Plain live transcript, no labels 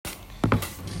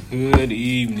Good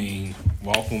evening.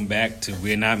 Welcome back to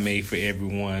We're Not Made for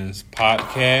Everyone's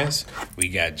podcast. We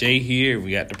got Jay here.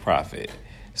 We got the Prophet.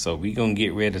 So we're going to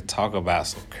get ready to talk about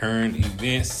some current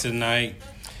events tonight.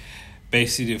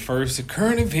 Basically, the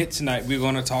current event tonight we're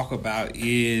going to talk about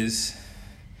is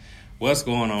what's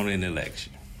going on in the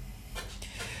election.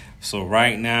 So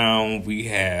right now we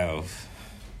have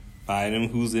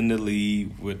Biden, who's in the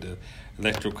lead with the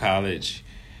Electoral College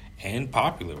and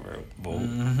popular vote,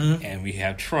 and we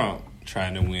have Trump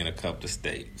trying to win a couple of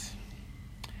states.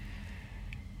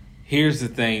 Here's the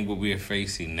thing: what we're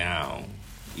facing now,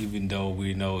 even though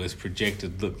we know it's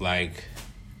projected to look like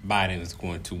Biden is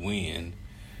going to win,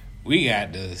 we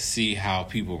got to see how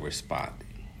people responded.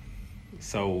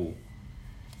 So,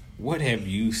 what have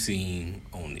you seen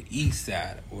on the east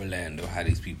side of Orlando? How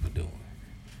these people doing?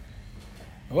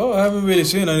 Well, I haven't really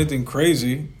seen anything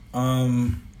crazy.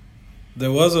 There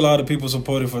was a lot of people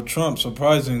supporting for Trump.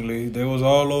 Surprisingly, there was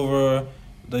all over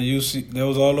the UC. There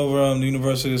was all over the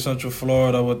University of Central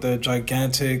Florida with their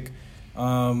gigantic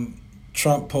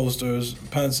Trump posters,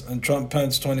 Pence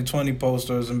 2020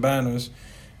 posters and banners,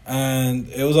 and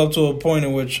it was up to a point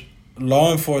in which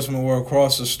law enforcement were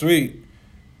across the street,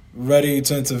 ready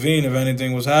to intervene if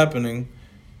anything was happening.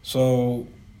 So,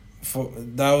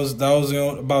 that was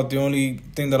about the only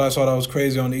thing that I saw that was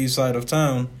crazy on the east side of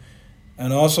town.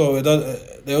 And also,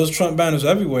 there was Trump banners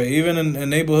everywhere, even in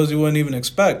neighborhoods you wouldn't even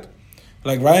expect.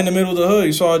 Like right in the middle of the hood,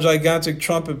 you saw a gigantic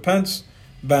Trump and Pence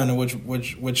banner,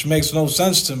 which makes no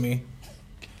sense to me.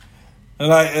 And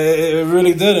like it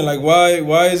really didn't. Like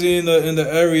why is he in the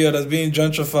area that's being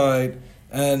gentrified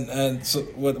and so,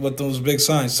 with those big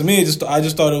signs? To me, I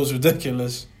just thought it was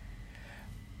ridiculous.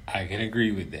 I can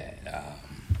agree with that.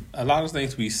 A lot of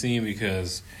things we've seen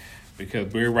because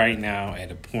we're right now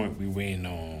at a point we're waiting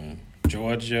on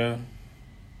Georgia,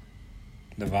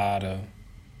 Nevada,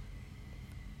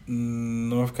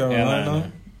 North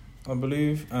Carolina, I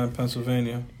believe, and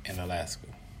Pennsylvania. And Alaska.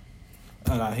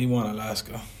 He won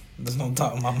Alaska. There's no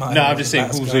doubt in my mind. No, I'm just saying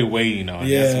who's they waiting on.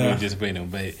 Yeah. That's what we're just waiting on.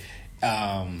 But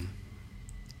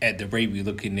at the rate we're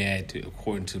looking at,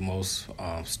 according to most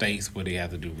states where they have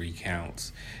to do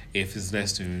recounts, if it's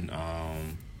less than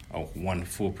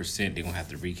 1% they're going to have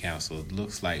to recount. So it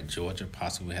looks like Georgia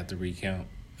possibly have to recount.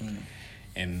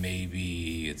 And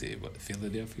maybe,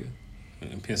 Philadelphia?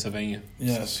 In Pennsylvania?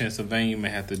 Yes. So Pennsylvania may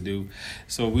have to do.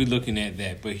 So we're looking at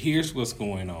that. But here's what's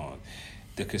going on.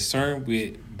 The concern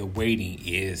with the waiting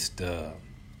is the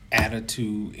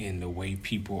attitude and the way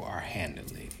people are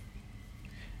handling it.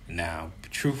 Now,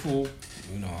 truthful,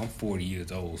 I'm 40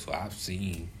 years old, so I've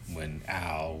seen when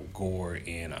Al Gore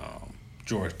and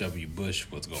George W. Bush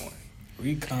was going.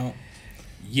 Recount.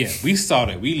 Yeah, we saw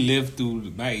that.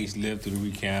 My age lived through the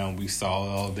recount. We saw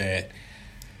all that.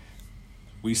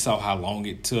 We saw how long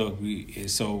it took.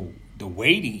 So the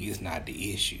waiting is not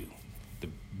the issue. The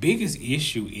biggest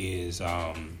issue is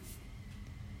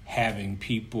having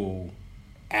people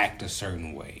act a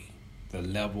certain way. The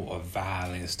level of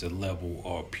violence, the level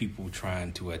of people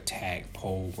trying to attack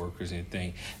poll workers and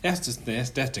things. That's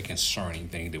the concerning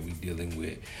thing that we're dealing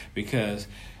with, because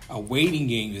a waiting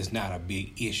game is not a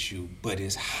big issue, but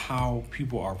it's how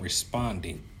people are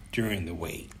responding during the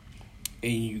wait.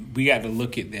 And we got to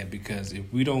look at that, because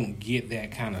if we don't get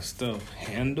that kind of stuff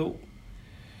handled,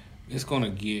 it's going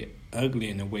to get ugly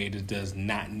in a way that does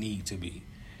not need to be.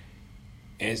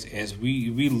 As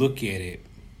we look at it,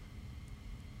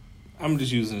 I'm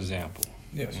just using an example.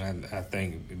 Yes. I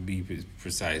think it would be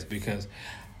precise, because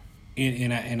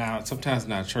in our sometimes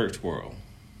in our church world,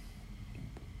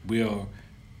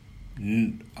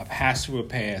 a pastor will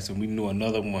pass and we know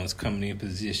another one's coming in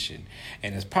position,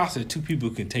 and it's possible two people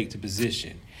can take the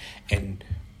position, and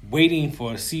waiting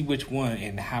to see which one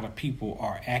and how the people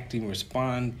are acting,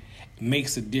 respond,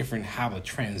 makes a difference how the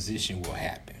transition will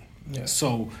happen. Yes.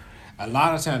 So a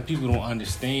lot of times people don't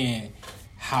understand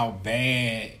how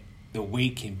bad the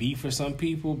wait can be for some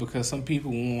people, because some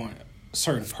people want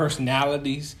certain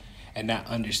personalities, and not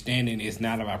understanding it's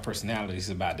not about personality, it's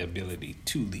about the ability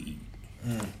to lead.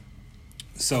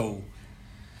 So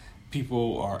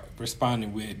people are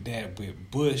responding with that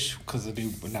with Bush,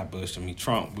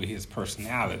 Trump with his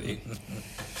personality.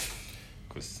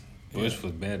 Because Bush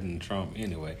was better than Trump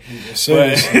anyway. Yeah,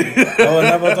 seriously. I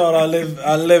never thought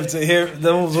I lived to hear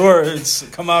those words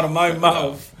come out of my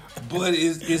mouth. But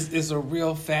it's a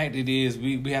real fact. It is.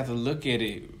 We have to look at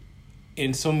it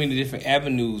in so many different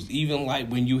avenues. Even like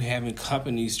when you having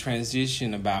companies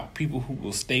transition, about people who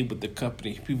will stay with the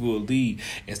company, people will leave.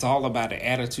 It's all about the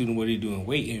attitude and what they're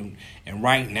doing. And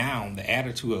right now, the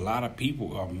attitude, a lot of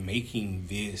people are making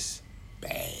this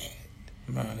bad.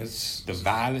 Man, it's the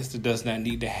violence that does not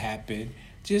need to happen.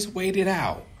 Just wait it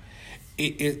out.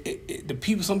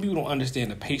 Some people don't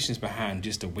understand the patience behind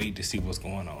just to wait to see what's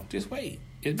going on. Just wait.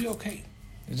 It'll be okay.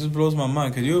 It just blows my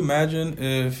mind. Could you imagine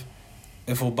if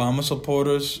Obama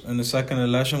supporters in the second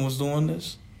election was doing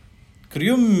this? Could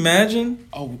you imagine?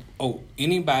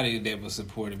 Anybody that was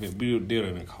supportive, they don't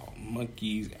even call them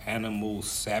monkeys, animals,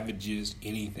 savages,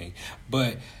 anything.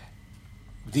 But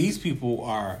these people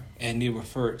are, and they're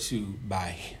referred to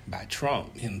by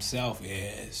Trump himself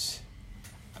as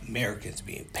Americans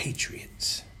being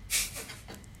patriots.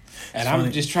 And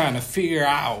I'm just trying to figure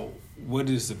out what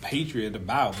is the patriot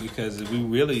about, because if we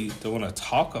really don't want to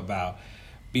talk about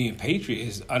being patriot,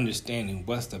 is understanding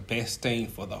what's the best thing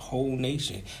for the whole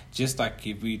nation. Just like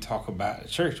if we talk about the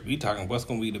church, we talking what's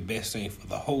going to be the best thing for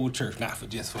the whole church, not for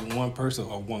just for one person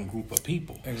or one group of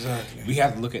people. Exactly. We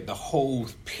have to look at the whole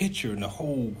picture and the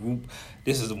whole group.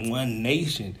 This is one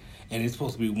nation, and it's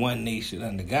supposed to be one nation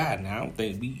under God. Now I don't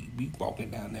think we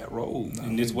walking down that road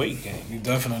in this weight game. We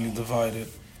definitely divided.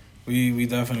 We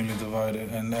definitely divided,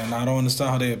 and I don't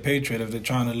understand how they're a patriot if they're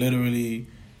trying to literally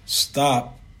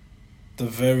stop the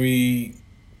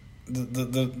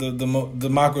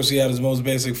democracy at its most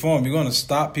basic form. You're going to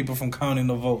stop people from counting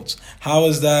the votes. How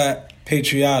is that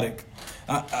patriotic?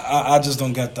 I just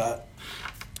don't get that.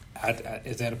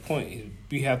 It's at a point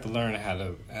we have to learn how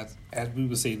to, as we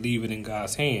would say, leave it in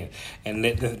God's hand and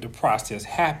let the process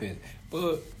happen.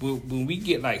 But when we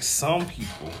get like some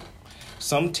people,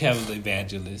 some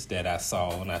televangelists that I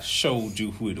saw, and I showed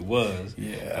you who it was.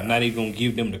 Yeah. I'm not even gonna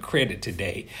give them the credit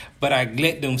today, but I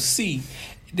let them see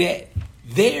that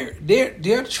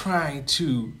they're trying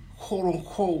to quote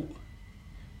unquote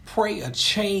pray a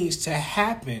change to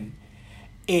happen,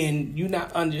 and you're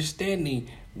not understanding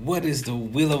what is the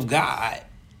will of God.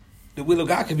 The will of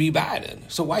God could be Biden.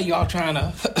 So why y'all trying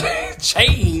to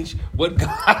change what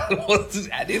God wants?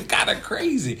 It's kind of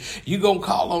crazy. You gonna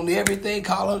call on everything,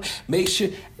 make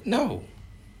sure. No.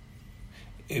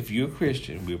 If you're a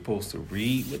Christian, we're supposed to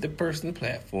read what the person's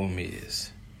platform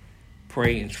is.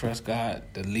 Pray and trust God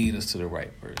to lead us to the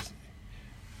right person.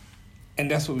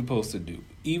 And that's what we're supposed to do.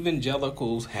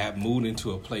 Evangelicals have moved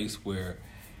into a place where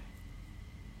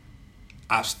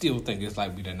I still think it's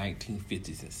like we the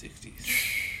 1950s and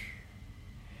 60s.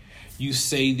 You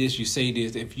say this.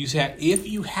 If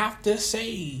you have to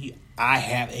say, I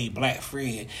have a black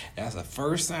friend, that's the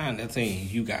first sign that saying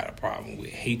you got a problem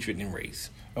with hatred and race.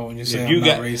 Oh, when you say I'm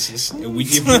not racist.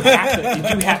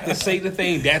 If you have to say the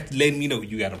thing, that's letting me know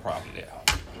you got a problem there.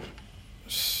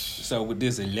 So with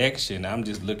this election, I'm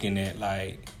just looking at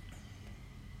like,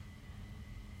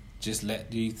 just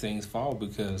let these things fall,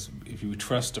 because if you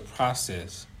trust the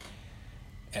process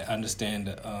and understand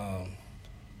the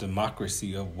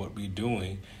democracy of what we're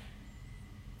doing,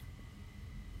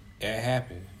 it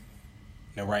happened.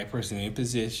 The right person in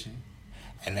position,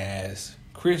 and as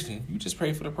Christian, you just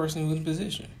pray for the person who's in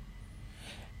position.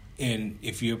 And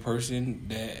if you're a person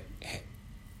that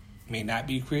may not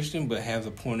be Christian but has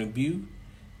a point of view,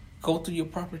 go through your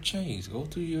proper chains. Go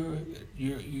through your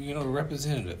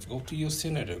representative. Go to your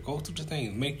senator. Go through the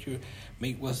things.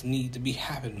 Make what's need to be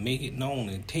happen. Make it known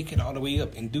and take it all the way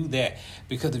up and do that.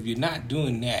 Because if you're not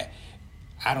doing that,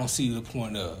 I don't see the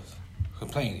point of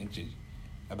complaining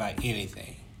about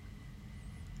anything.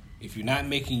 If you're not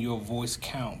making your voice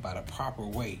count by the proper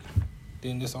way,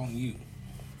 then it's on you.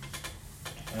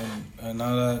 And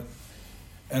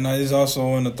I just also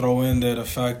want to throw in there the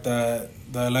fact that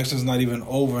the election's not even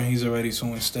over and he's already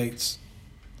suing states.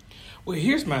 Well,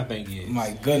 here's my thing is...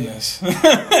 My goodness.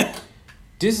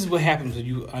 This is what happens when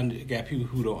you got people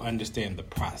who don't understand the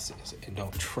process and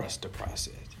don't trust the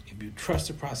process. If you trust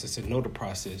the process and know the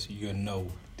process, you'll know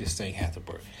this thing has to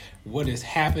work. What is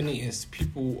happening is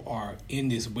people are in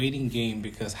this waiting game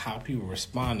because how people are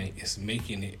responding is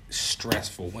making it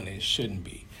stressful when it shouldn't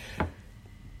be.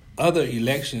 Other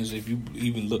elections, if you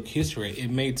even look history,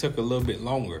 it may took a little bit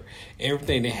longer.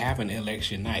 Everything that happened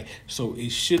election night, so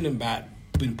it shouldn't have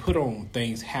been put on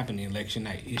things happening election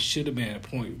night. It should have been at a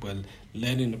point where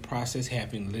letting the process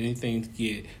happen, letting things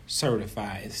get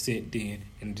certified and sent in,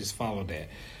 and just follow that.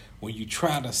 When you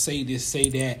try to say this, say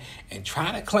that, and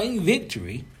try to claim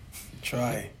victory,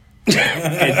 and you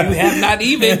have not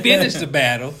even finished the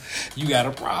battle, you got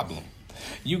a problem.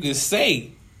 You can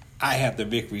say, I have the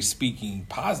victory, speaking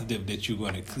positive that you're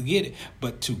going to get it,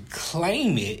 but to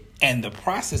claim it and the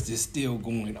process is still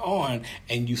going on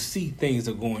and you see things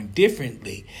are going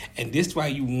differently, and this is why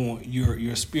you want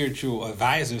your spiritual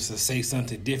advisors to say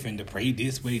something different, to pray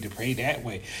this way, to pray that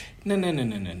way. No.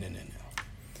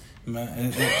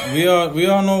 Man, we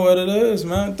all know what it is,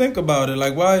 man. Think about it.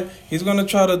 Like, why he's gonna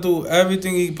try to do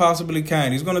everything he possibly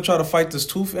can. He's gonna try to fight this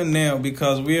tooth and nail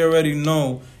because we already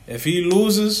know if he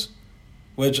loses,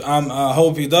 which I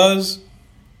hope he does,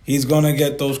 he's gonna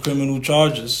get those criminal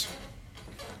charges,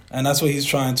 and that's what he's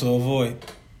trying to avoid.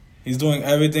 He's doing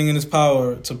everything in his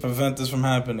power to prevent this from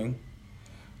happening.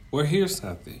 Well, here's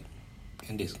something,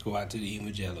 and this go out to the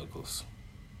evangelicals.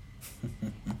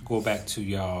 Go back to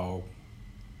y'all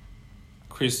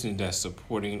Christian that's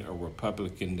supporting a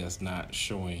Republican that's not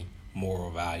showing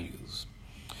moral values,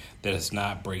 that is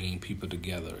not bringing people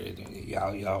together. And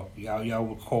y'all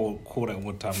were quote at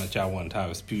one time that y'all one time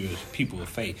as people of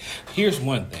faith. Here's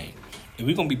one thing: if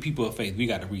we're gonna be people of faith, we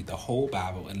got to read the whole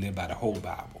Bible and live by the whole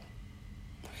Bible.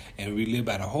 And if we live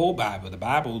by the whole Bible, the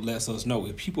Bible lets us know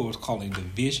if people are calling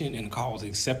division and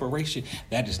causing separation,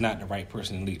 that is not the right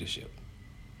person in leadership.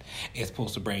 It's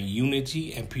supposed to bring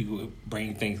unity and people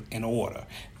bring things in order.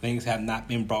 Things have not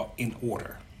been brought in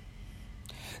order.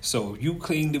 So if you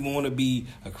claim to want to be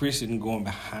a Christian going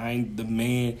behind the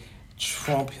man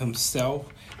Trump himself,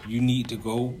 you need to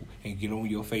go and get on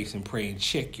your face and pray and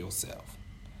check yourself.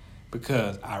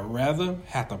 Because I'd rather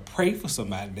have to pray for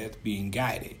somebody that's being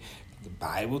guided. The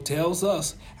Bible tells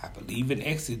us, I believe in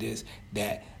Exodus,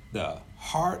 that the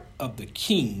heart of the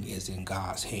king is in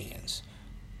God's hands.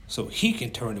 So he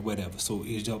can turn to whatever. So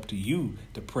it's up to you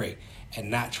to pray and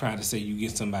not trying to say you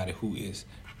get somebody who is,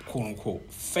 quote unquote,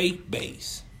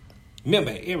 faith-based.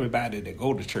 Remember, everybody that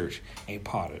go to church ain't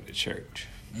part of the church.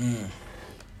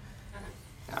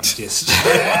 I'm just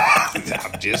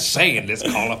saying, let's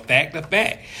call a fact a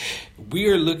fact.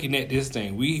 We're looking at this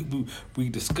thing. We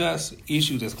discuss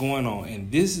issues that's going on,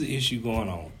 and this is the issue going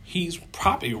on. He's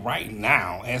probably right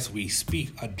now, as we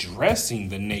speak, addressing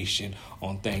the nation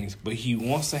on things, but he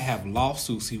wants to have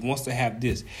lawsuits. He wants to have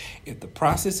this. If the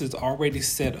process is already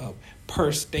set up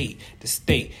per state, the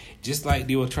state, just like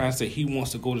they were trying to say, he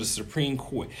wants to go to the Supreme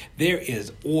Court. There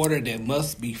is order that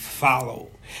must be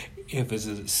followed. If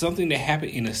it's something that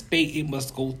happened in a state, it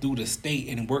must go through the state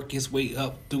and work its way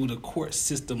up through the court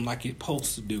system like it's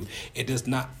supposed to do. It does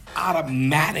not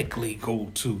automatically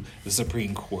go to the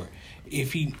Supreme Court.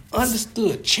 If he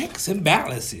understood checks and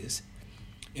balances,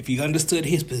 if he understood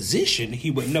his position,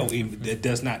 he would know it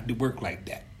does not work like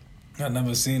that. I've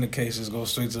never seen the cases go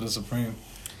straight to the Supreme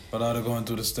without it going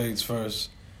through the states first.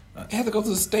 It has to go to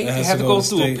the state. It has to go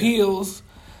through appeals.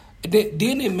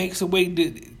 Then it makes a way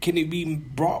that can it be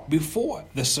brought before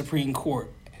the Supreme Court.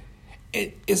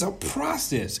 It is a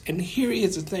process. And here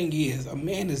is the thing is, a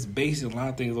man is basing a lot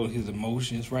of things on his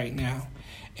emotions right now.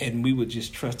 And we would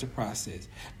just trust the process.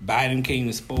 Biden came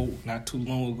and spoke not too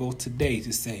long ago today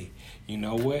to say, you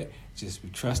know what? Just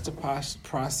trust the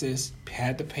process,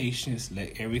 had the patience,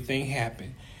 let everything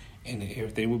happen, and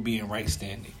everything will be in right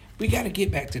standing. We got to get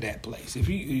back to that place. If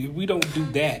we don't do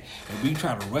that and we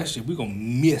try to rush it, we're going to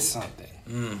miss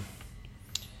something.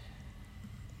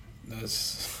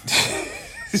 That's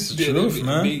the truth,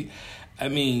 man. I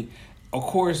mean, of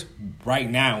course, right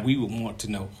now we would want to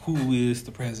know who is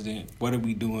the president, what are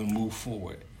we doing, move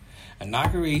forward.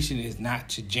 Inauguration is not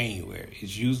to January.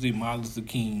 It's usually Martin Luther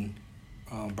King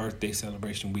birthday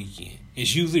celebration weekend.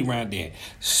 It's usually around then.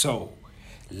 So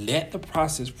let the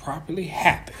process properly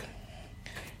happen.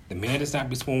 The man does not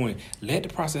be sworn in. Let the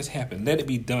process happen. Let it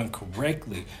be done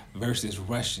correctly versus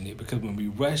rushing it. Because when we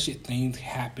rush it, things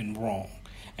happen wrong.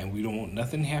 And we don't want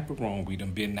nothing to happen wrong. We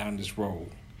done been down this road.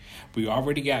 We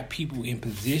already got people in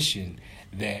position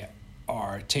that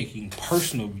are taking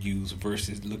personal views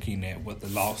versus looking at what the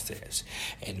law says.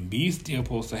 And we still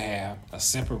supposed to have a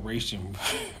separation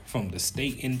from the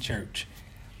state and church.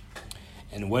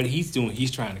 And what he's doing,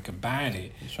 he's trying to combine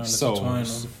it.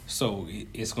 So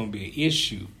it's going to be an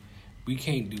issue. We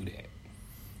can't do that.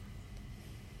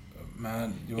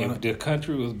 Man, if the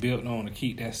country was built on to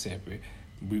keep that separate,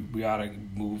 we ought to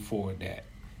move forward that.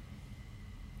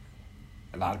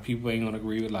 A lot of people ain't going to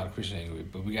agree with, a lot of Christians ain't agree,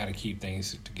 but we got to keep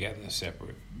things together and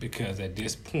separate. Because at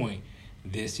this point,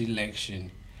 this election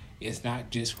is not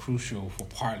just crucial for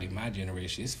partly my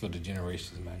generation. It's for the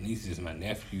generations, my nieces, my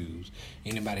nephews,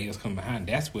 anybody else coming behind.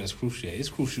 That's where it's crucial. It's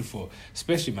crucial for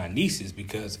especially my nieces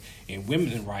because in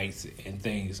women's rights and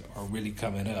things are really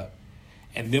coming up.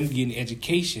 And them getting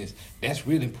educations, that's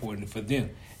really important for them.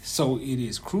 So it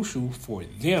is crucial for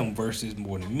them versus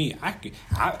more than me.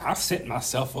 I've set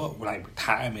myself up with like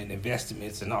retirement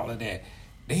investments and all of that.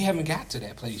 They haven't got to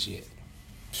that place yet.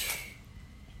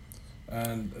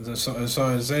 And sorry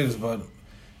to say this, but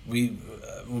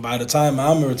by the time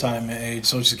I'm retirement age,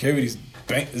 Social Security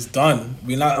is done.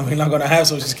 We're not going to have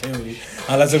Social Security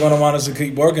unless they're going to want us to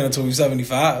keep working until we're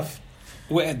 75.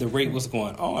 Well, at the rate what's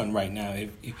going on right now,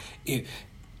 if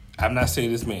I'm not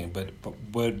saying this man, but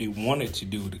what they wanted to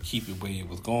do to keep it where it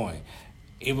was going,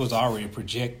 it was already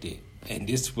projected. And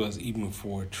this was even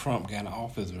before Trump got in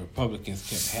office, the Republicans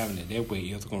kept having it that way.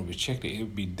 It was going to be projected. It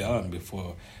would be done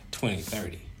before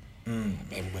 2030. And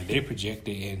when they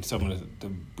projected in some of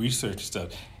the research stuff,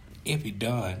 it'd be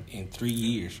done in 3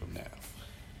 years from now.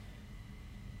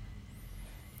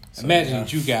 So, imagine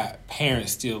you got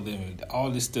parents still living, all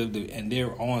this stuff, and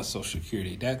they're on Social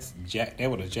Security. That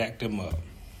would have jacked them up.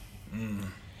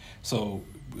 So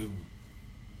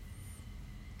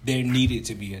there needed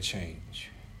to be a change.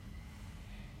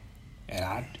 And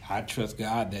I trust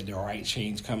God that the right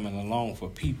change coming along for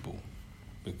people,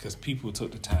 because people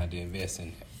took the time to invest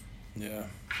in that. Yeah.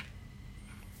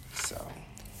 So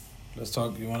let's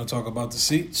talk. You want to talk about the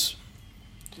seats?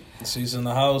 The seats in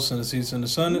the House and the seats in the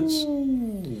Senate.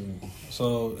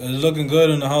 So it's looking good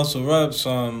in the House of Reps.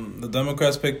 The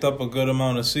Democrats picked up a good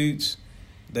amount of seats.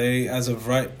 They, as of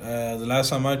the last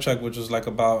time I checked, which was like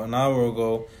about an hour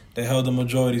ago, they held the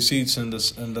majority seats in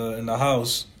the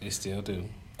House. They still do.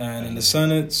 And in the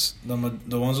Senate,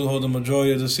 the ones who hold the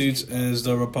majority of the seats is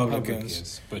the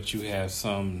Republicans. But you have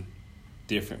some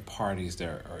different parties that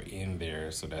are in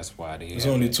there, so that's why there's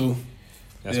only two.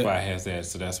 That's why it has that.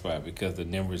 So that's why, because the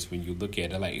numbers, when you look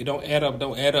at it, like, it don't add up.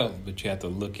 But you have to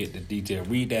look at the detail.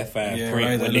 Read that fine print.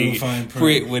 Right, when they fine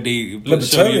print. When they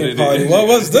Libertarian Party. What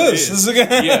was this?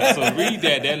 Yeah, so read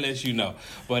that. That lets you know.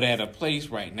 But at a place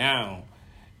right now,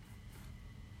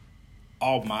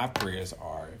 all my prayers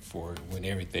are for when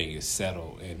everything is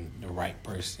settled and the right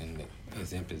person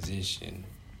is in position,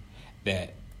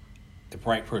 that the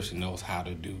right person knows how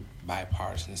to do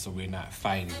bipartisan, so we're not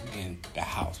fighting in the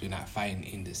House, we're not fighting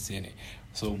in the Senate.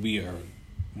 So we are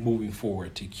moving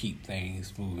forward to keep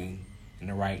things moving in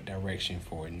the right direction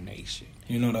for a nation.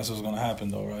 You know that's what's going to happen,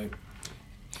 though, right?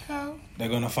 How? They're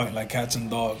going to fight like cats and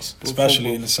dogs,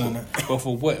 especially in the Senate. But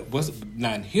for what?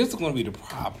 Now, here's going to be the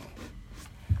problem.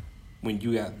 When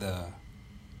you got the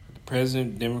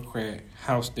President Democrat,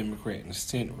 House Democrat, and the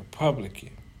Senate Republican,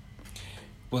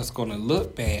 what's going to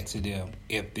look bad to them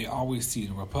if they always see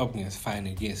the Republicans fighting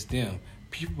against them,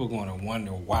 people are going to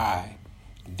wonder why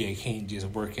they can't just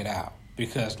work it out.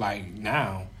 Because like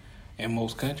now, in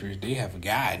most countries, they have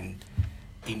gotten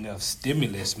enough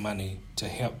stimulus money to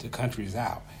help the countries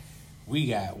out. We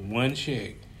got one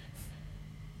check.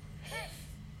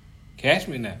 Cash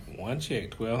me now, one check,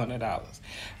 $1,200.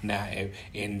 Now, if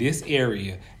in this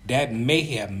area, that may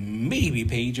have maybe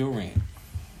paid your rent.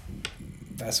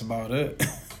 That's about it.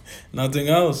 Nothing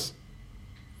else.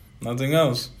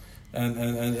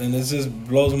 And this just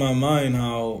blows my mind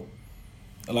how,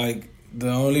 like, the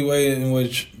only way in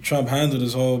which Trump handled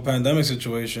this whole pandemic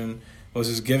situation was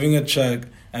just giving a check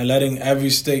and letting every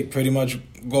state pretty much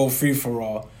go free for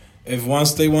all. If one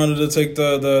state wanted to take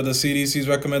the CDC's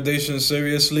recommendations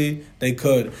seriously, they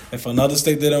could. If another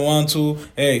state didn't want to,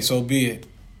 hey, so be it.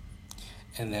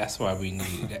 And that's why we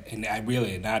need that. And I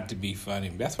really, not to be funny,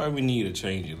 that's why we need a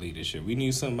change in leadership. We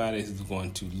need somebody who's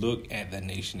going to look at the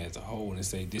nation as a whole and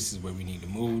say, this is where we need to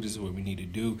move, this is what we need to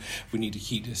do. We need to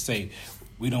keep this safe.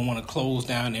 We don't want to close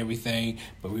down everything,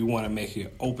 but we want to make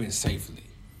it open safely.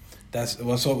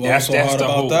 What's so hard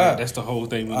about that. That's the whole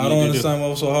thing. I don't understand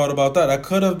what was so hard about that. That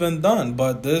could have been done,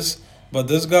 but this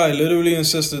guy literally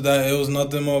insisted that it was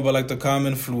nothing more but like the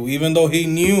common flu, even though he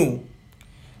knew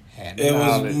it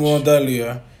was more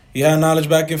deadlier. He had knowledge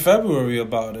back in February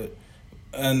about it,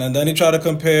 and then he tried to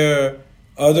compare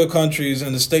other countries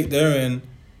and the state they're in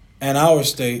and our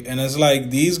state, and it's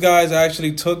like these guys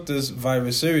actually took this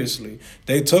virus seriously.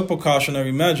 They took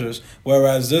precautionary measures,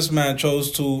 whereas this man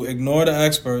chose to ignore the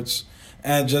experts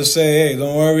and just say, "Hey,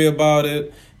 don't worry about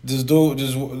it. Don't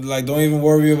even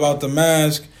worry about the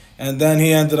mask." And then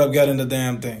he ended up getting the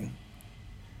damn thing.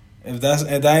 If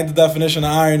that ain't the definition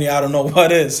of irony, I don't know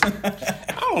what is.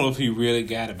 I don't know if he really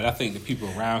got it, but I think the people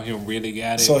around him really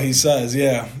got it. So he says,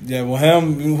 yeah. Well,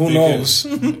 him, who knows?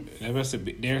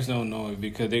 There's no knowing,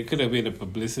 because there could have been a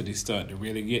publicity stunt to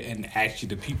really get, and actually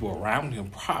the people around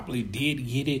him probably did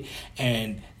get it,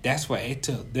 and that's why it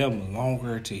took them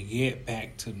longer to get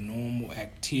back to normal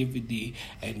activity,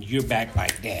 and you're back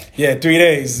like that. Yeah, 3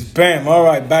 days. Bam. All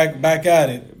right, back at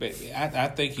it. But I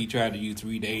think he tried to use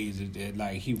 3 days,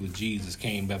 like he was Jesus,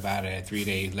 came up out of that 3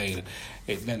 days later.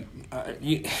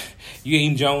 You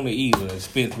ain't Jonah either.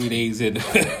 Spent 3 days in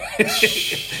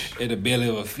the belly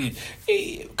of a fish.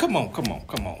 Hey, come on.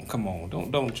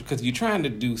 Don't, because you're trying to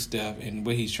do stuff, and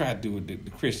what he's trying to do with the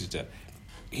Christian stuff.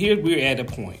 Here we're at a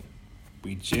point.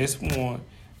 We just want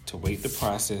to wait the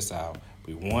process out.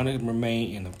 We want to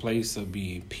remain in a place of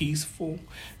being peaceful.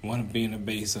 We want to be in a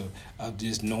base of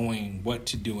just knowing what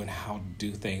to do and how to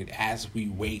do things as we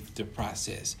wait the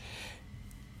process.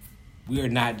 We are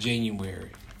not January.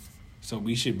 So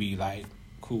we should be like,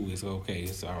 cool, it's okay,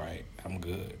 it's all right, I'm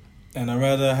good. And I'd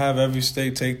rather have every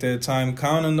state take their time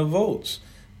counting the votes.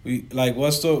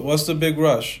 What's the big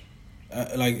rush?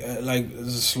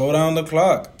 Slow down the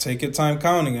clock. Take your time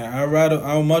counting it. I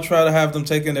would much rather have them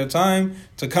taking their time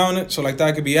to count it, so like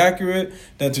that could be accurate,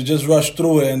 than to just rush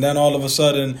through it and then all of a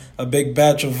sudden a big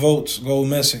batch of votes go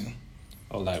missing.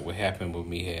 Oh, like what happened when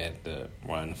we had to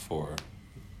run for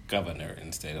governor in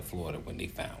the state of Florida when they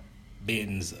found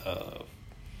bins of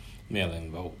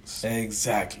mail-in votes.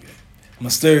 Exactly.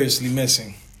 Mysteriously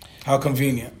missing. How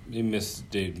convenient. They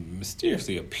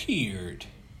mysteriously appeared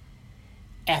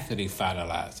after they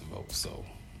finalized the vote, so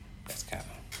that's kind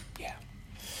of, yeah.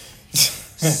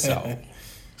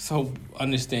 So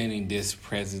understanding this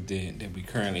president that we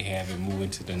currently have and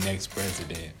moving to the next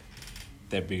president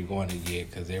that we're going to get,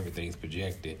 because everything's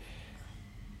projected,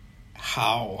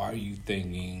 how are you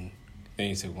thinking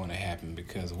things are going to happen?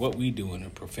 Because what we do in a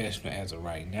professional as of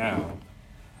right now,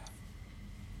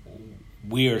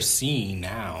 we are seeing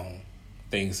now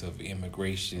things of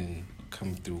immigration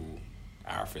come through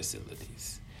our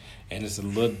facilities. And it's a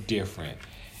little different.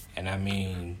 And I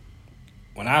mean,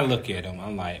 when I look at them,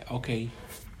 I'm like, okay,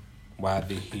 why are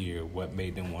they here? What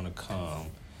made them want to come?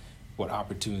 What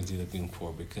opportunities they're looking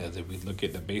for? Because if we look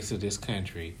at the base of this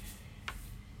country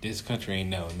ain't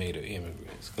never made of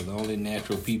immigrants. Because the only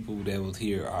natural people that was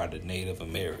here are the Native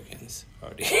Americans.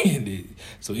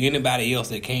 So anybody else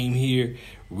that came here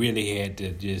really had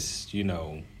to just,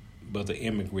 was an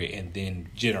immigrant, and then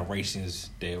generations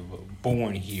that were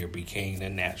born here became the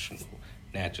national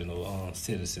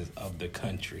citizens of the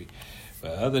country.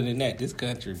 But other than that, this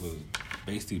country was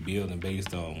basically built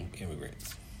based on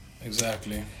immigrants.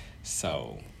 Exactly.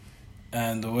 So,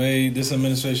 and the way this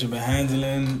administration been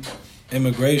handling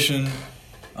immigration,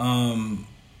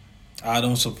 I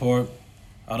don't support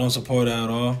it at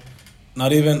all.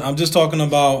 Not even, I'm just talking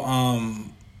about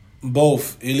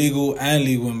both illegal and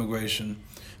legal immigration.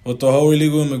 With the whole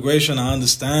illegal immigration, I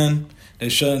understand they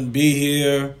shouldn't be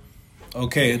here.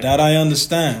 Okay, that I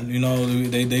understand.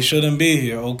 They shouldn't be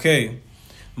here. Okay.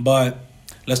 But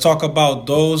let's talk about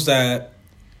those that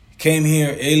came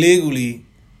here illegally,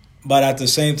 but at the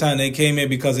same time they came here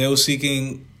because they were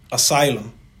seeking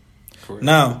asylum. Correct.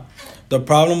 Now, the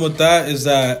problem with that is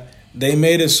that they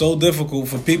made it so difficult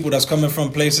for people that's coming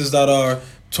from places that are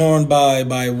torn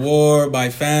by war, by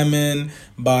famine,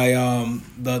 by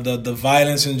the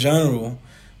violence in general.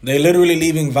 They're literally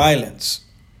leaving violence.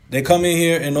 They come in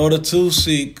here in order to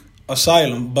seek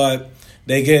asylum, but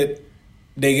they get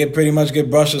pretty much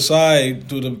brushed aside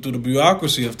to the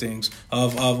bureaucracy of things,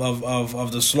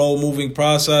 of the slow moving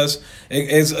process.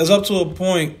 It's up to a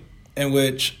point in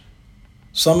which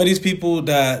some of these people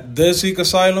that did seek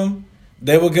asylum,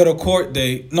 they will get a court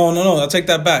date. No, I take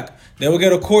that back. They will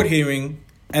get a court hearing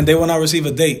and they will not receive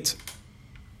a date.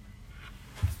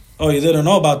 Oh, you didn't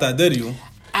know about that, did you?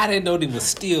 I didn't know they would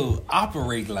still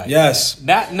operate like yes.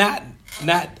 that. Not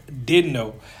didn't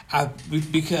know.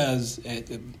 Because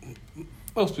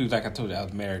most people, like I told you, I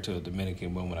was married to a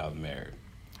Dominican woman. I was married,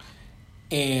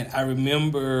 and I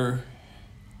remember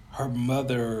her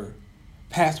mother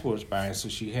passport expired, so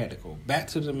she had to go back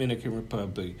to the Dominican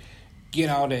Republic, get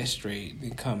all that straight,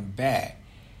 then come back.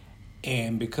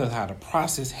 And because how the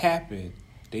process happened,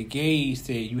 they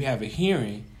said you have a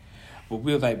hearing, but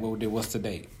we were like, well, then what's the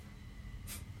date?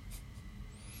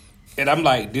 And I'm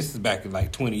like, this is back in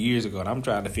like 20 years ago, and I'm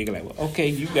trying to figure like, well, okay,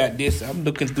 you got this. I'm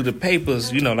looking through the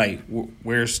papers,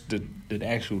 where's the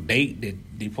actual date that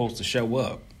they're supposed to show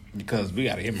up? Because we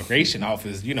got an immigration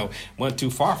office, wasn't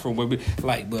too far from where we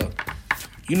like, but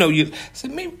you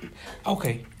said maybe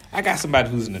okay. I got somebody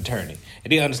who's an attorney,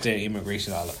 and they understand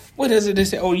immigration all of. What is it? They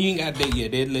say, oh, you ain't got a date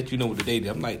yet. They let you know what the date is.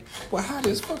 I'm like, well, how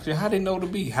does this function? How they know to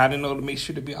be? How they know to make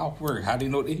sure to be off work? How they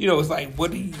know? It's like,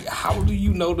 how do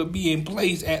you know to be in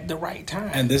place at the right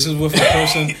time? And this is with a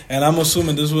person, and I'm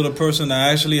assuming this was a person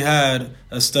that actually had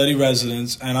a steady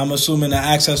residence, and I'm assuming that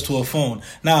access to a phone.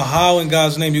 Now, how in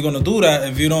God's name you going to do that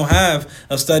if you don't have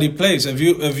a steady place? If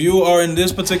you are in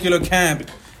this particular camp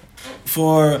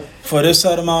for this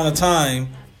set amount of time,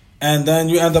 and then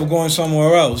you end up going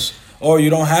somewhere else, or you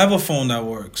don't have a phone that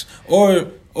works, or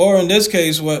in this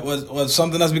case, what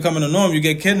something that's becoming a norm, you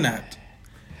get kidnapped.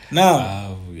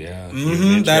 Now,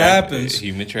 that happens.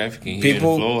 Human trafficking here in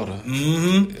Florida.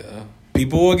 Yeah.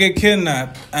 People will get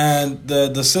kidnapped, and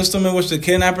the system in which the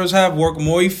kidnappers have work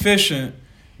more efficient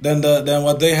than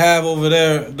what they have over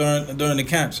there during the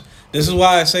camps. This is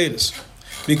why I say this.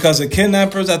 because the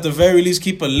kidnappers at the very least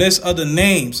keep a list of the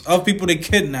names of people they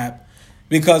kidnap,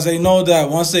 because they know that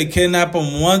once they kidnap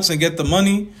them once and get the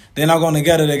money, they're not going to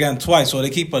get it again twice. So they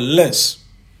keep a list,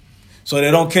 so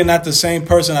they don't kidnap the same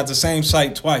person at the same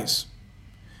site twice.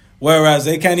 Whereas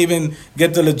they can't even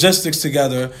get the logistics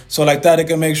together, so like that they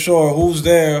can make sure who's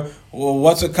there or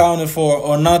what's accounted for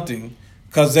or nothing,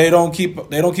 because they don't keep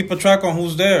a track on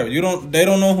who's there. They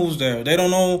don't know who's there. They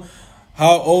don't know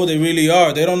how old they really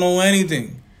are. They don't know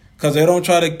anything, because they don't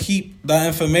try to keep that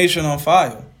information on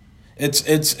file.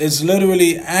 It's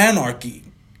literally anarchy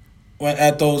when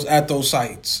at those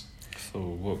sites. So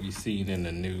what we see in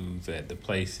the news at the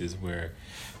places where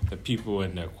the people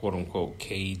in the quote unquote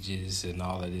cages and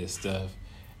all of this stuff,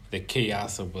 the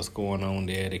chaos of what's going on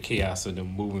there, the chaos of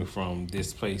them moving from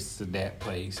this place to that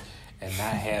place and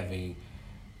not having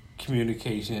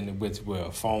communication with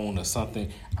a phone or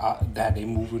something, that they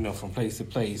moving them from place to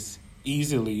place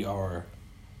easily, or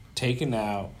taken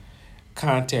out,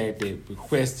 contacted,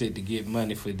 requested to get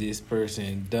money for this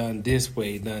person, done this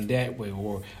way, done that way,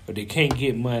 or they can't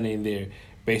get money and they're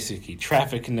basically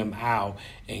trafficking them out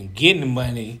and getting the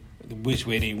money which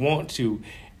way they want to,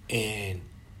 and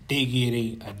they get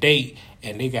a date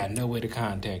and they got no way to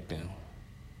contact them.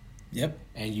 Yep.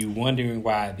 And you wondering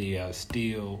why they are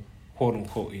still quote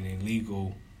unquote an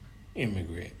illegal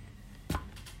immigrant.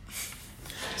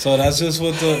 So that's just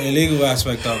with the illegal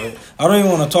aspect of it. I don't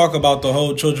even want to talk about the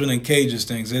whole children in cages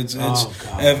things. It's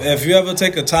if you ever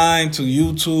take a time to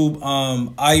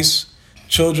YouTube ICE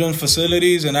children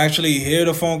facilities and actually hear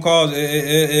the phone calls,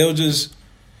 it'll just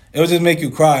make you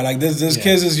cry. Like this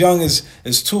kids as young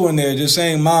as 2 in there just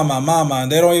saying mama, mama,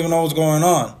 and they don't even know what's going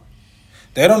on.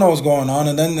 They don't know what's going on,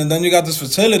 and then you got this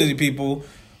facility people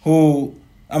who,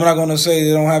 I'm not gonna say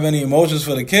they don't have any emotions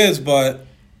for the kids, but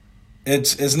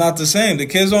it's not the same. The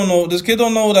kids don't know. This kid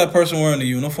don't know that person wearing the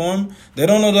uniform. They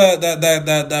don't know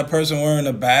that person wearing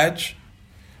a badge.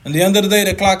 At the end of the day,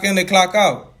 they clock in, they clock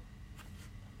out.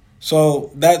 So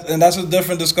that's a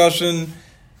different discussion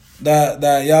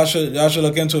that y'all should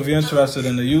look into if you're interested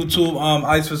in the YouTube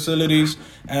ICE facilities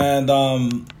and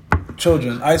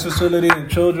children ICE facility and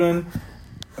children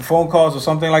phone calls or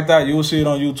something like that. You will see it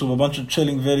on YouTube. A bunch of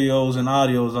chilling videos and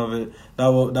audios of it that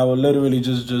will literally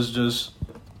just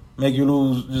make you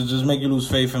lose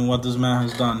faith in what this man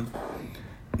has done.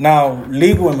 Now,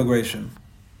 legal immigration.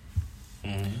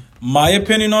 Mm-hmm. My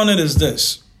opinion on it is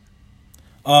this.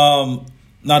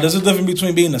 Now, there's a difference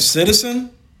between being a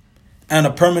citizen and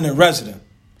a permanent resident.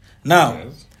 Now,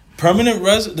 yes.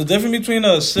 The difference between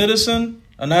a citizen,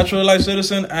 a naturalized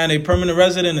citizen, and a permanent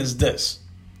resident is this.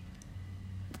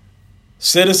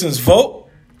 Citizens vote,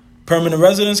 permanent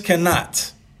residents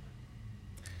cannot.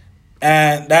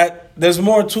 And that there's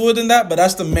more to it than that, but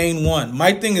that's the main one.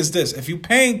 My thing is this. If you're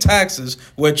paying taxes,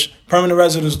 which permanent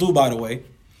residents do, by the way,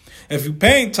 if you're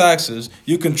paying taxes,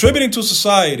 you're contributing to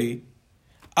society,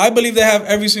 I believe they have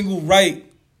every single right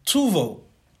to vote.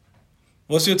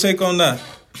 What's your take on that?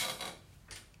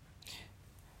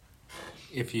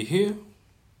 If you're here,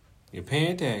 you're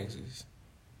paying taxes,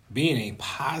 being a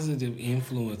positive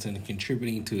influence and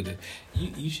contributing to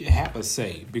you should have a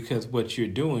say, because what you're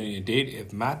doing,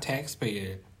 if my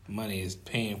taxpayer money is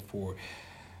paying for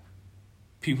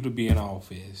people to be in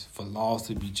office, for laws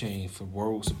to be changed, for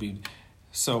roads to be,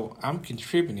 so I'm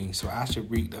contributing, so I should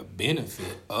reap the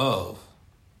benefit of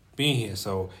being here.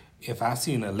 So if I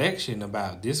see an election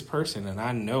about this person and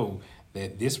I know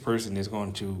that this person is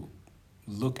going to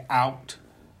look out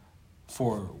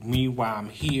for me while I'm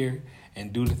here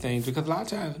and do the things, because a lot of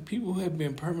times people have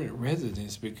been permanent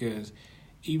residents, because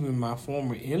even my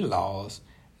former in-laws,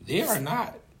 they are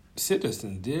not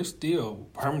citizens. They're still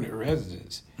permanent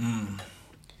residents. Mm.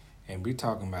 And we're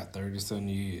talking about 30-some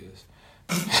years.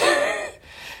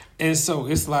 And so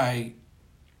it's like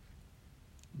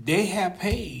they have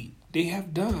paid, they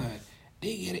have done,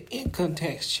 they get an income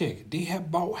tax check, they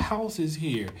have bought houses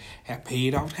here, have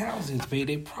paid off houses, paid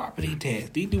their property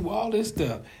tax, they do all this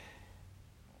stuff.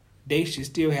 They should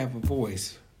still have a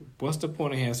voice. What's the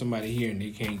point of having somebody here and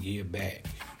they can't give back?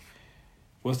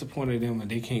 What's the point of them when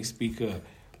they can't speak up?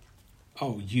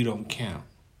 Oh, you don't count.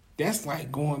 That's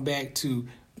like going back to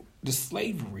the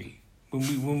slavery.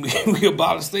 When we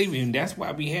abolished slavery, and that's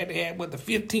why we had to have the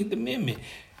 15th Amendment.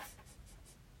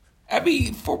 I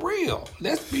mean, for real.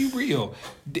 Let's be real.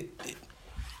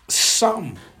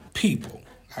 Some people,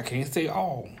 I can't say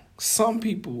all, some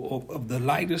people of the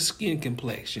lighter skin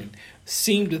complexion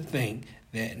seem to think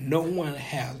that no one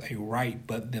has a right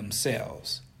but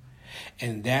themselves.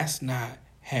 And that's not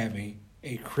having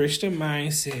a Christian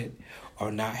mindset,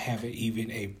 or not having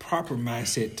even a proper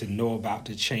mindset to know about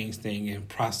the change thing and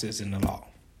process in the law.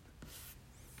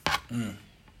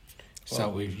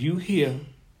 So if you here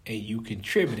and you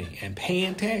contributing and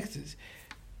paying taxes,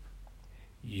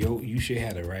 you should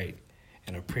have the right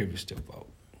and a privilege to vote.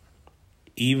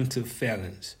 Even to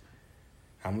felons.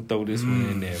 I'm going to throw this one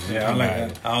in there. Yeah, I like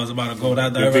that. I was about to go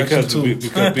that direction too.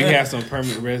 Because we have some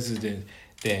permanent residents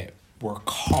that were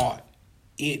caught,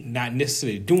 not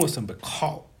necessarily doing something, but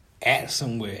caught at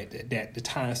somewhere that the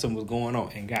time something was going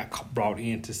on and got brought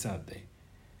into something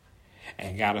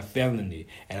and got a felony.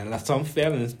 And some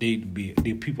felons, the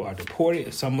people are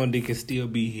deported. Some of them, they can still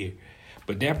be here.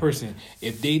 But that person,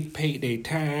 if they paid their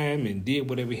time and did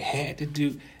whatever they had to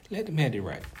do, let them have it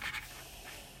right.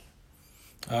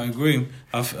 I agree.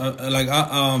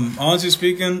 Honestly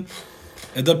speaking,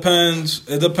 it depends.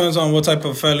 It depends on what type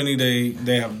of felony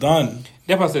they have done.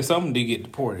 That's why I say some they get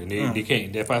deported. And they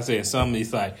can't. That's why I say some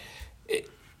it's like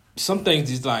some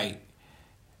things is like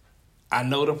I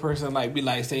know the person like be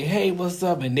like say, hey, what's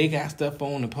up? And they got stuff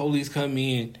on. The police come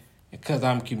in because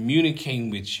I'm communicating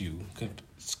with you.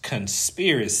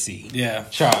 Conspiracy. Yeah.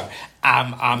 Charge.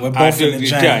 We're both in the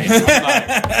jam.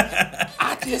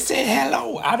 I just said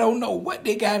hello. I don't know what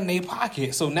they got in their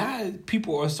pocket. So now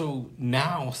people are so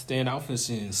standoffish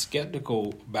and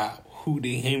skeptical about who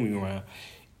they hanging around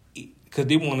because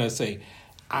they want to say,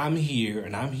 I'm here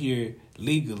and I'm here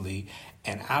legally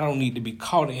and I don't need to be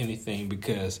caught in anything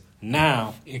because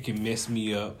now it can mess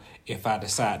me up if I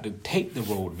decide to take the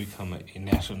road to become a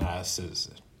nationalized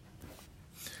citizen.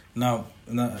 Now,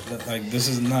 this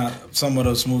is not somewhat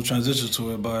of a smooth transition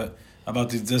to it, but about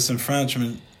these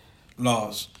disenfranchisement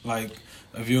laws. Like,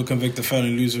 if you're a convicted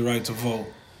felon, you lose your right to vote.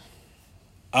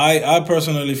 I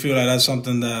personally feel like that's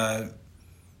something that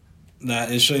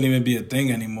it shouldn't even be a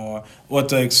thing anymore, with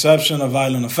the exception of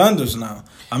violent offenders now.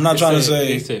 I'm not trying to say...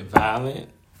 They said violent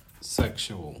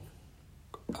sexual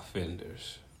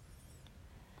offenders.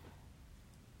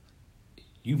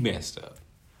 You messed up.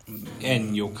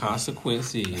 And your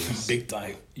consequence is big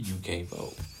time. You can't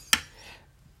vote.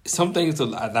 Some things are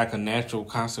like a natural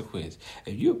consequence.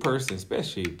 If you're a person,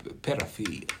 especially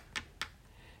pedophilia,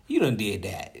 you done did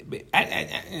that. But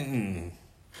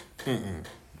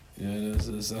Yeah, that's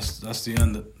the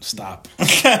end. Stop. Yeah,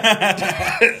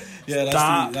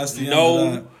 that's the end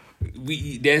of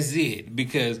that. That's it.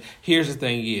 Because here's the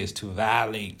thing: is to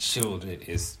violate children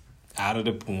is out of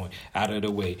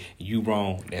the way. You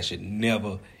wrong. That should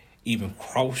never even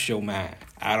cross your mind.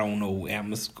 I don't know. I'm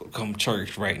going to come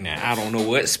church right now. I don't know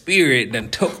what spirit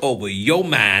done took over your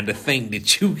mind to think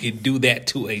that you can do that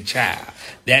to a child.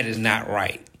 That is not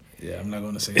right. Yeah, I'm not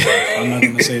going to say that. I'm not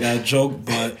going to say that joke,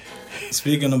 but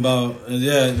speaking about,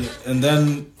 and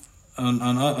then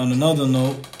on another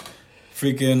note,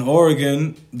 freaking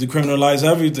Oregon decriminalized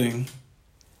everything.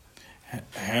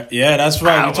 Yeah, that's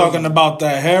right. You're talking about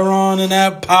that heroin and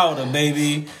that powder,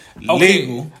 baby.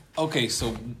 Legal. Okay,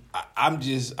 so I'm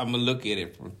gonna look at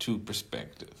it from two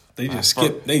perspectives. They just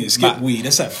skip weed.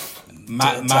 That's to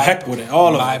heck with it.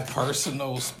 All my of it. My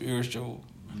personal spiritual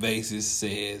basis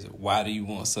says, why do you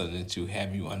want something to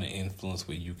have you under influence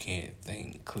where you can't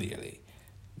think clearly?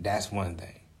 That's one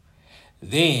thing.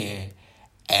 Then,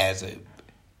 as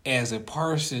a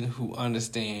person who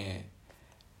understands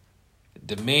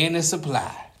demand and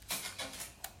supply,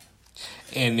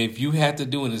 and if you have to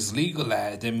do it as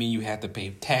legalized, that means you have to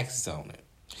pay taxes on it.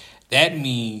 That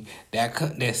means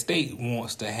that state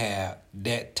wants to have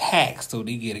that tax so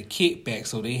they get a kickback,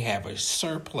 so they have a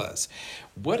surplus.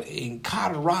 What in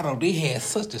Colorado, they had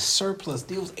such a surplus,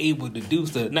 they was able to do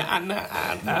stuff. Now, I'm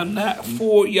not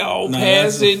for y'all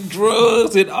passing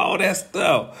drugs and all that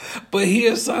stuff. But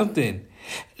here's something.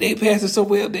 They pass it so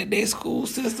well that their school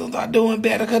systems are doing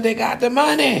better because they got the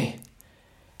money.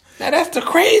 Now, that's the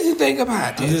crazy thing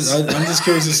about this. I'm just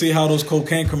curious to see how those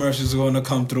cocaine commercials are going to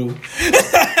come through.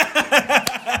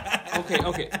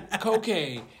 Okay.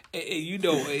 Cocaine. You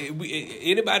know,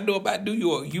 anybody know about New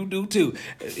York? You do too.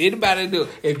 Anybody know?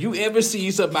 If you ever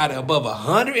see somebody above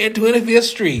 125th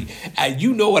Street, and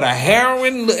you know what a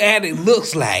heroin addict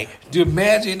looks like, to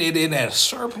imagine it in a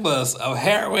surplus of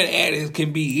heroin addicts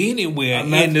can be anywhere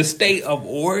in the state of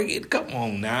Oregon. Come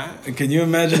on now. Can you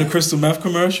imagine the crystal meth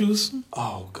commercials?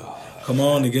 Oh, God. Come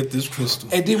on and get this crystal.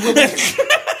 And then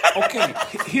okay,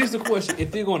 here's the question.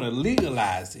 If they're going to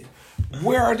legalize it,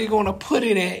 where are they going to put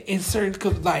it at in certain,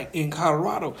 cause like in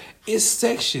Colorado, it's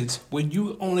sections where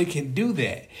you only can do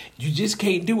that. You just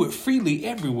can't do it freely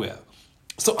everywhere.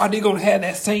 So are they going to have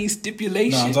that same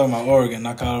stipulation? No, I'm talking about Oregon,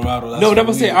 not Colorado. No,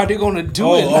 I'm saying, are they going to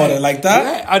do it like that?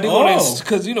 Yeah, are they going to,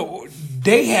 because, you know,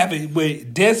 they have it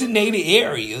with designated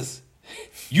areas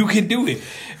You can do it.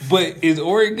 But is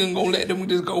Oregon going to let them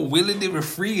just go willy-nilly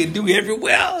free and do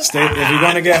everywhere? If you're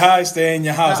going to get high, stay in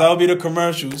your house. That'll be the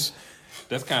commercials.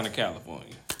 That's kind of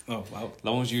California. Oh, wow. As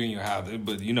long as you're in your house.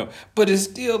 But it's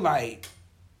still like,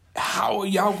 how are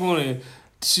y'all going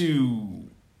to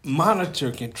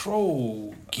monitor,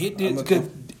 control, get this?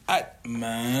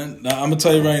 Man, I'm gonna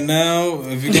tell you right now,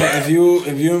 if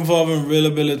you involved in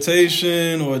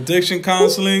rehabilitation or addiction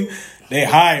counseling, they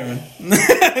hiring.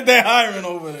 They're hiring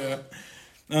over there.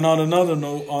 And on another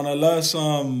note, on a less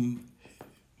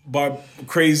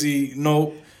crazy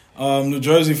note, New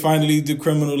Jersey finally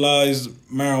decriminalized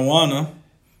marijuana.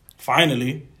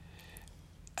 Finally.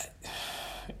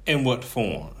 In what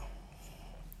form?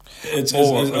 I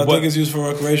think it's used for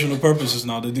recreational purposes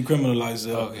now. They decriminalized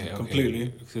it completely.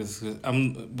 Because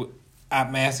I'm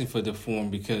asking for the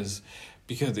form because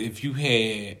if you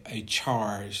had a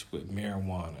charge with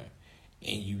marijuana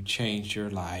and you changed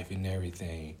your life and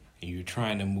everything, and you're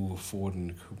trying to move forward in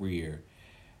a career,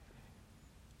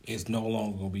 it's no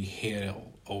longer going to be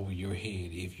held over your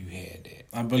head if you had that.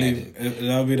 I believe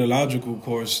that would be the logical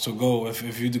course to go.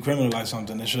 If you decriminalize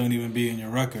something, it shouldn't even be in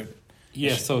your record.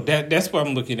 Yeah, so that's what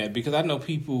I'm looking at, because I know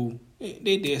people,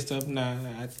 they did stuff. Now,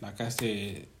 like I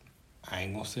said, I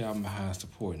ain't going to say I'm behind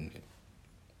supporting it.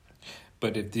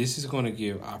 But if this is going to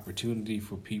give opportunity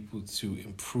for people to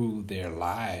improve their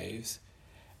lives,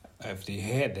 if they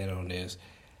had that on this,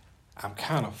 I'm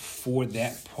kind of for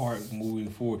that part moving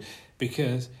forward,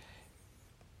 because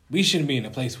we shouldn't be in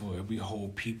a place where we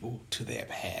hold people to their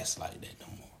past like that no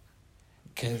more.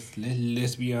 Because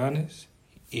let's be honest,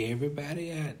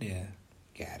 everybody out there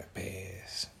got a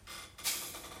pass.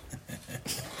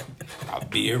 I'll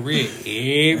be real.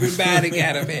 Everybody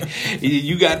got a pass.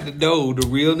 You got to know the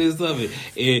realness of it.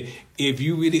 If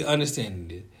you really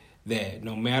understand it, that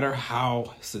no matter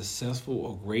how successful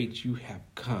or great you have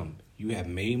come, you have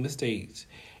made mistakes.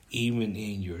 Even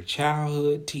in your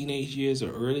childhood, teenage years,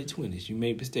 or early 20s, you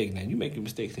made mistakes. Now, you're making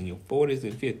mistakes in your 40s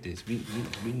and 50s.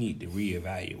 We need to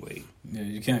reevaluate. Yeah,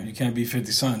 you can't be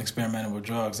 50 Cent experimenting with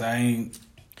drugs. I ain't.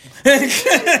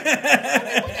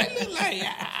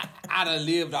 I done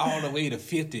lived all the way to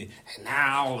 50, and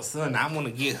now all of a sudden I want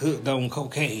to get hooked on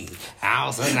cocaine. All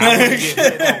of a sudden I want to get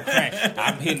hooked on crack.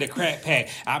 I'm hitting the crack pack.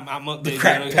 I'm up there.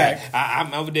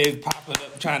 I'm over there popping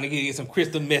up trying to get some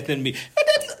crystal meth in me.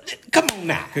 Come on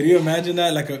now. Could you imagine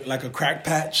that, like a crack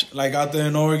patch, like out there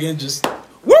in Oregon, just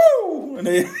woo? And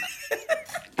they...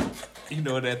 You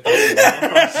know that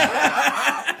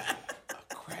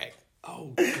crack.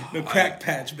 Oh God. The crack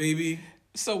patch, baby.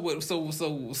 So like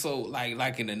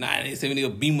in the 90s, 70s, they'll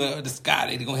beam up the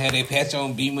sky. They're gonna have that patch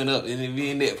on beaming up, and it be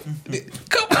in there.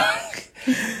 Come on.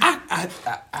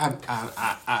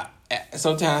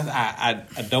 Sometimes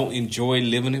I don't enjoy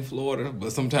living in Florida,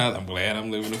 but sometimes I'm glad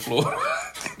I'm living in Florida.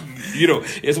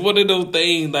 It's one of those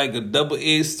things, like a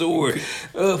double-edged sword.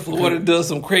 Florida does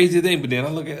some crazy thing, but then I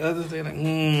look at other things like,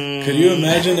 Could you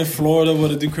imagine if Florida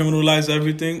would have decriminalized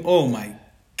everything? Oh my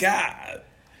God.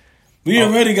 We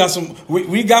already got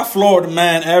we got Florida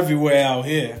man everywhere out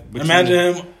here. But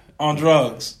imagine him on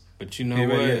drugs. But you know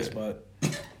what? Is, but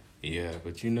yeah,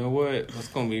 but you know what? What's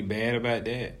going to be bad about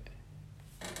that?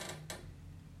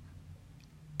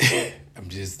 I'm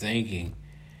just thinking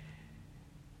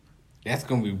that's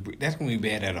gonna be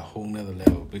bad at a whole nother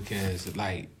level, because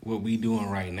like what we doing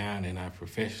right now in our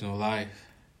professional life,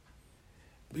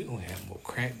 we gonna have more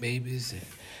crack babies and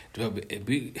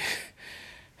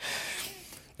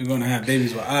we're gonna have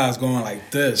babies with eyes going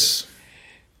like this.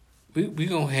 We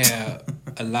gonna have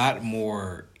a lot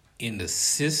more in the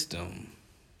system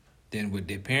than with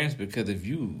their parents, because if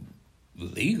you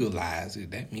legalize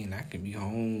it, that means I can be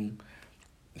home,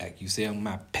 like you say, on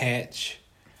my patch,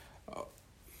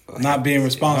 not being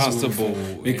responsible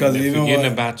because even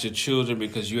forgetting about your children,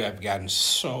 because you have gotten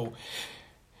so.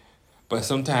 But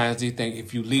sometimes they think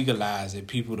if you legalize it,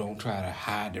 people don't try to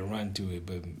hide and run to it.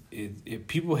 But if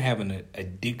people have an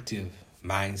addictive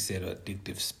mindset or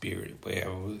addictive spirit,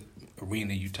 whatever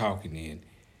arena you're talking in,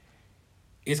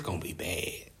 it's gonna be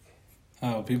bad.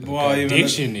 Oh, people are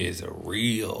addiction is a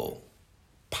real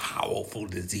powerful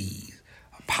disease,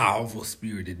 a powerful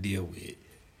spirit to deal with.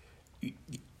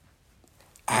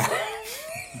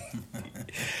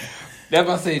 That's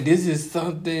why I say this is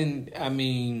something. I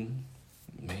mean,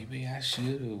 maybe I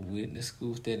should have went to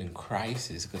school instead in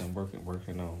crisis, because I'm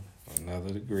working on another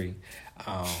degree,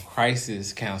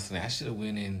 crisis counseling. I should have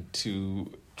went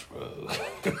into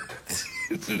drugs.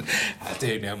 I tell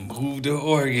you now, move to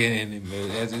Oregon, and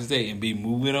as you say, and be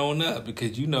moving on up,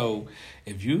 because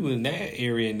if you in that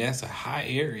area and that's a high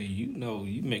area,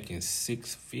 you making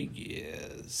 6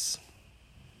 figures.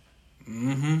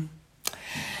 Mm-hmm.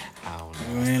 I don't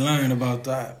We know. ain't learning about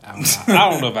that. I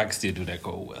don't know if I can still do that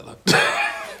cold weather.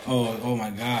 Oh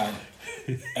my God!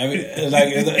 I mean,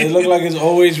 it looks like it's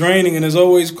always raining and it's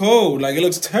always cold. Like, it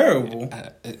looks terrible.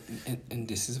 And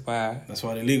this is why. That's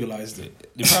why they legalized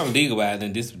it. They probably legalized,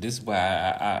 and this is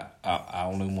why I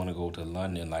only want to go to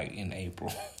London like in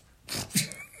April.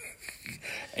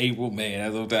 April, man,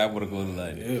 that's what time I want to go to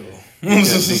London. Ew.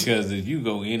 Because if you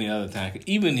go any other time,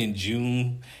 even in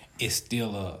June, it's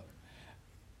still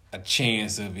a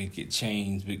chance of it could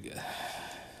change. It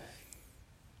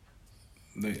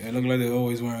look like they're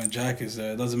always wearing jackets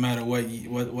there. It doesn't matter what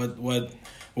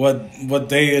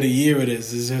day of the year it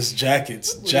is. It's just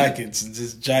jackets. It's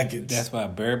just jackets. That's why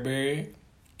Burberry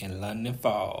and London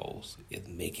Falls is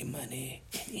making money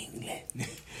in England.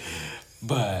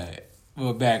 But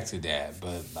well, back to that.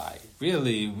 But like,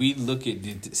 really, we look at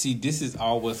this is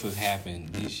all what's happened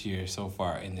this year so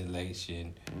far in the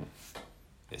election.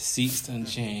 The seats done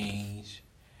changed.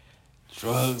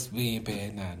 Drugs being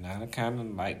bad now. I kind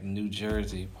of like the New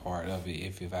Jersey part of it.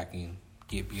 If I can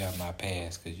get beyond my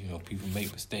past, because people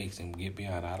make mistakes and get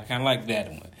beyond. I kind of like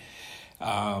that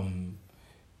one.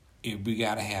 If we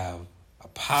gotta have a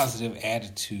positive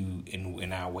attitude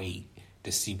in our wait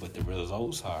to see what the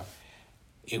results are.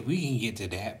 If we can get to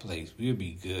that place, we'll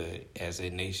be good as a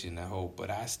nation, I hope.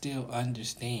 But I still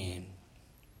understand,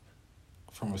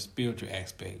 from a spiritual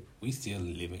aspect, we still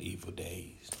live in evil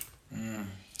days.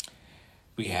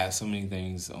 We have so many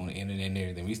things on the internet and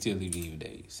everything. We still live in evil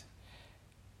days.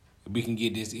 If we can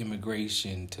get this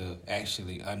immigration to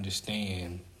actually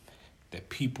understand that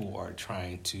people are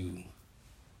trying to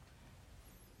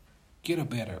get a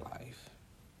better life.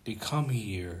 They come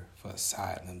here for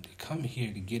asylum. They come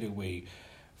here to get away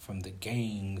from the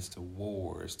gangs, the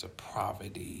wars, the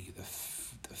poverty, the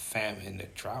famine, the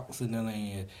droughts in the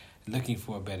land, looking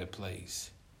for a better place.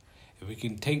 If we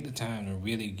can take the time to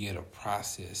really get a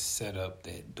process set up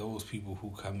that those people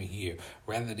who come in here,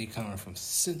 whether they coming from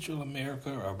Central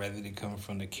America or whether they coming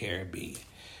from the Caribbean,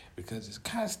 because it's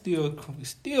kind of still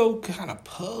kind of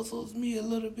puzzles me a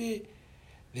little bit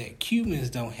that Cubans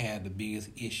don't have the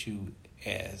biggest issue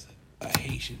as a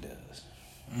Haitian does.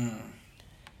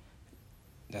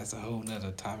 That's a whole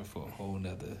nother topic for a whole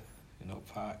nother,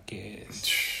 podcast.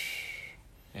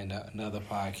 And another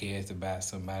podcast about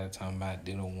somebody talking about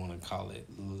they don't want to call it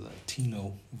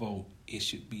Latino vote. It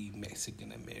should be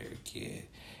Mexican American.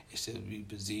 It should be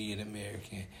Brazilian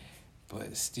American.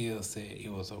 But still said it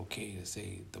was okay to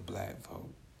say the black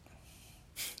vote.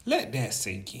 Let that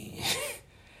sink in.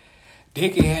 They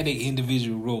can have their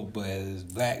individual vote, but as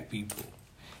black people,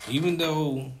 even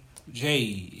though Jay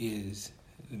is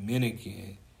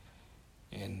Dominican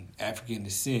and African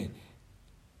descent,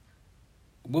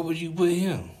 what would you put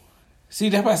him? See,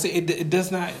 that's why I say it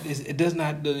does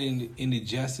not do any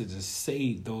justice to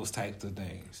say those types of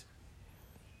things.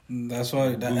 That's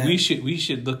why we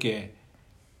should look at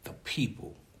the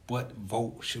people. What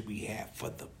vote should we have for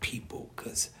the people?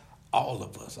 Because all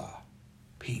of us are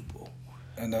people.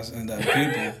 And that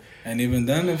people. And even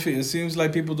then, it seems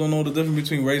like people don't know the difference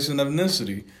between race and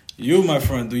ethnicity. You, my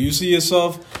friend, do you see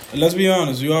yourself? Let's be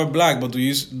honest. You are black, but do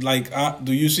you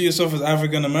see yourself as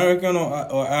African American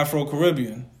or Afro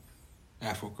Caribbean?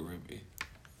 Afro Caribbean.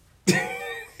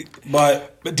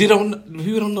 But people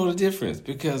don't know the difference,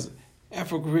 because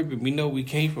Afro Caribbean, we know we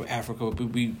came from Africa,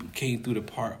 but we came through the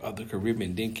part of the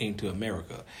Caribbean, then came to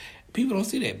America. People don't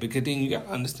see that, because then you got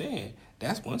to understand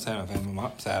that's one side of the family.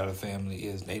 My side of the family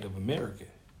is Native American.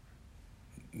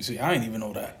 You see, I didn't even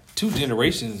know that. 2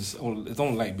 generations, it's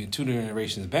only like been 2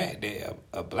 generations back that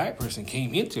a black person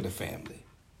came into the family.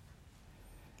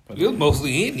 But it was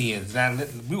mostly Indians. Now,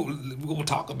 we're going to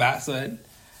talk about something.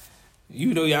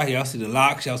 Y'all see the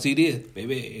locks, y'all see this.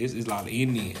 Baby, it's a lot of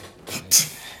Indian.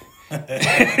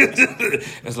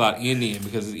 It's a lot of Indian,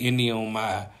 because it's Indian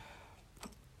on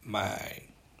my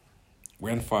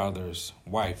grandfather's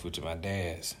wife, which is my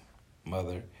dad's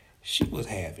mother. She was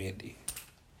half Indian.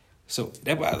 So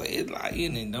that's why it's like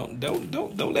Indian.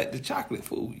 Don't let the chocolate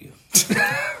fool you.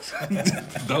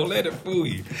 Don't let it fool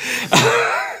you.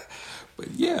 But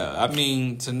yeah, I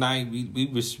mean, tonight we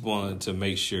just wanted to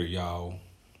make sure y'all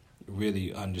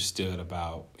really understood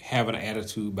about having an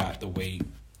attitude about the weight,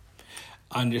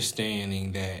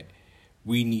 understanding that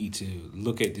we need to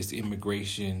look at this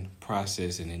immigration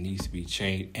process and it needs to be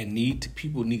changed, and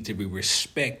people need to be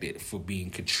respected for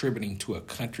contributing to a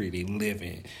country they live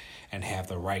in and have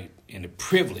the right and the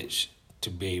privilege to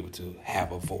be able to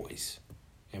have a voice.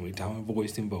 And we're talking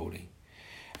voice and voting.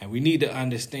 And we need to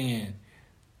understand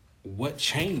what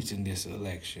changed in this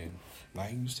election.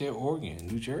 Like you said, Oregon,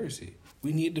 New Jersey.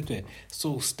 We need to do that.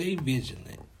 So stay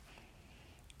vigilant.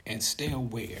 and stay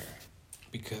aware,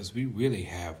 because we really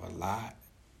have a lot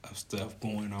of stuff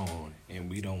going on, and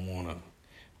we don't want to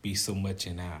be so much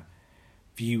in our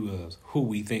view of who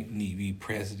we think need to be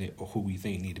president or who we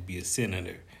think need to be a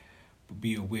senator, but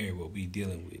be aware of what we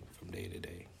dealing with from day to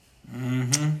day.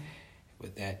 Mm-hmm.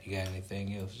 With that, you got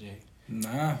anything else, Jay?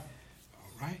 Nah. All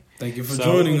right. Thank you for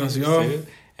joining us, y'all.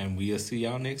 And we'll see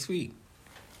y'all next week.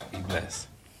 Be blessed.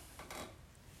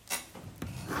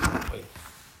 Wait.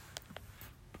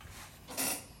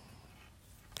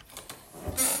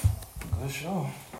 Good show.